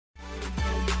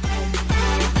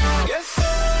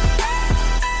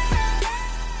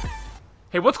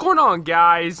Hey, what's going on,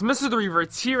 guys?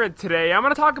 MrTheRevertz here, and today I'm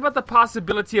going to talk about the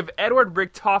possibility of Edward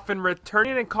RICHTOFEN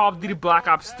returning in Call of Duty Black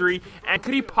Ops 3, and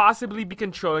could he possibly be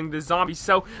controlling the zombies?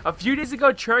 So, a few days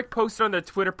ago, Treyarch posted on their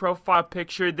Twitter profile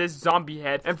picture this zombie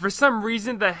head, and for some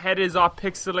reason the head is all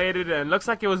pixelated and looks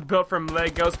like it was built from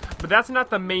Legos, but that's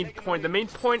not the main point. The main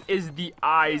point is the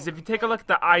eyes. If you take a look at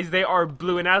the eyes, they are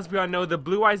blue, and as we all know, the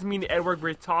blue eyes mean Edward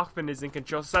RICHTOFEN is in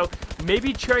control. So,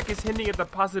 maybe Treyarch is hinting at the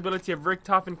possibility of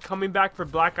RICHTOFEN coming back for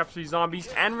Black Ops 3 zombies,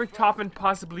 and RICHTOFEN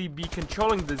possibly be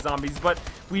controlling the zombies, but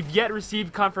we've yet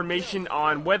received confirmation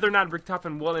on whether or not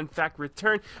RICHTOFEN will in fact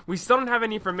return. We still don't have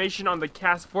any information on the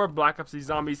cast for Black Ops 3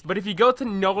 zombies, but if you go to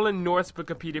Nolan North's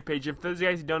Wikipedia page, and for those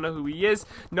guys who don't know who he is,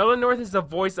 Nolan North is the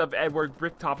voice of Edward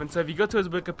RICHTOFEN. So if you go to his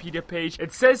Wikipedia page,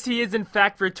 it says he is in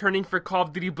fact returning for Call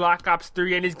of Duty Black Ops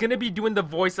 3, and he's going to be doing the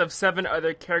voice of 7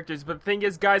 other characters. But the thing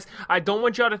is, guys, I don't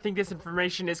want y'all to think this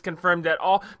information is confirmed at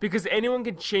all, because anyone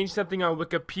can change something on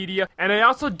Wikipedia, and I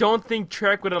also don't think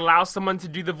Treyarch would allow someone to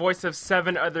do the voice of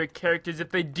 7 other characters.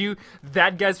 If they do,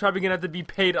 that guy's probably gonna have to be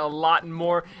paid a lot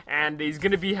more, and he's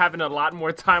gonna be having a lot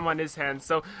more time on his hands.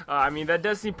 So I mean, that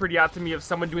does seem pretty odd to me of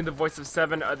someone doing the voice of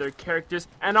 7 other characters.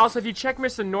 And also, if you check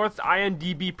Mr. North's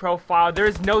IMDb profile, there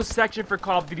is no section for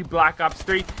Call of Duty Black Ops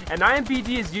 3, and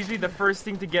IMDb is usually the first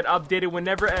thing to get updated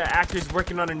whenever an actor is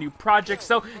working on a new project.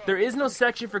 So there is no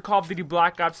section for Call of Duty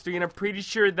Black Ops 3, and I'm pretty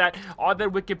sure that all that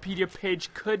Wikipedia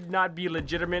page could not be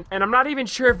legitimate, and I'm not even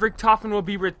sure if RICHTOFEN will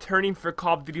be returning for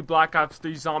Call of Duty Black Ops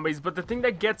 3 zombies. But the thing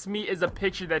that gets me is a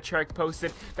picture that Treyarch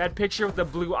posted, that picture with the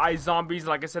blue eye zombies.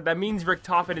 Like I said, that means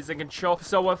RICHTOFEN is in control.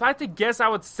 So if I had to guess, I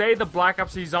would say the Black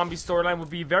Ops 3 zombie storyline would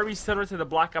be very similar to the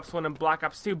Black Ops 1 and Black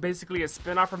Ops 2, basically a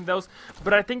spin-off from those.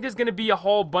 But I think there's going to be a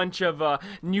whole bunch of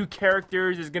new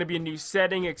characters, there's going to be a new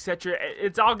setting, etc.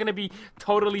 It's all going to be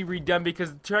totally redone,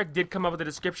 because Treyarch did come up with a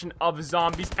description of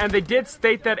zombies, and they did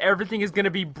state that everything is going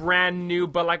to be brand new.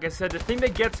 But like I said, the thing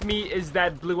that gets me is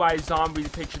that blue eye zombies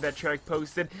picture that Treyarch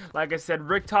posted. Like I said,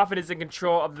 RICHTOFEN is in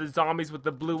control of the zombies with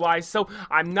the blue eyes, so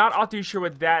I'm not all too sure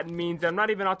what that means. I'm not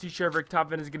even all too sure if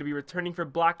RICHTOFEN is going to be returning for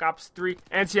Black Ops 3.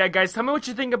 And so yeah, guys, tell me what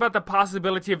you think about the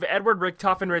possibility of Edward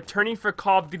RICHTOFEN returning for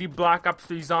Call of Duty Black Ops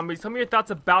 3 zombies. Tell me your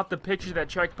thoughts about the picture that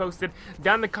Treyarch posted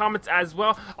down in the comments as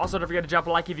well. Also, don't forget to drop a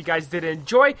like if you guys did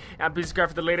enjoy, and please subscribe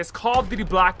for the latest Call of Duty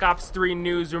Black Ops 3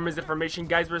 news, rumors, information.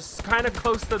 Guys, we're kind of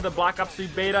close to the Black Ops 3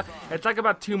 beta. It's like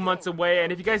about 2 months away,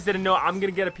 and if you guys didn't know, I'm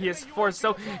gonna get a PS4,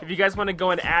 so if you guys want to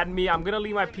go and add me, I'm gonna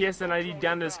leave my PSN ID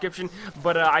down in the description.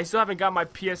 But I still haven't got my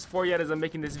PS4 yet as I'm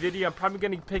making this video. I'm probably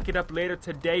gonna pick it up later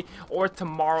today or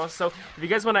tomorrow, so if you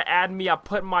guys want to add me, I'll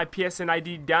put my PSN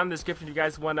ID down in the description if you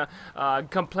guys want to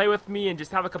come play with me and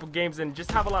just have a couple games and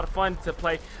just have a lot of fun to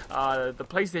play the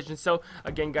PlayStation. So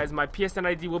again, guys, my PSN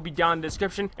ID will be down in the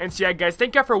description. And so yeah, guys,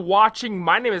 thank you for watching.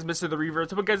 My name is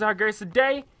MrTheRevertz. Hope you guys have a great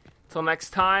day. Till next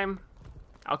time,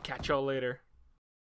 I'll catch y'all later.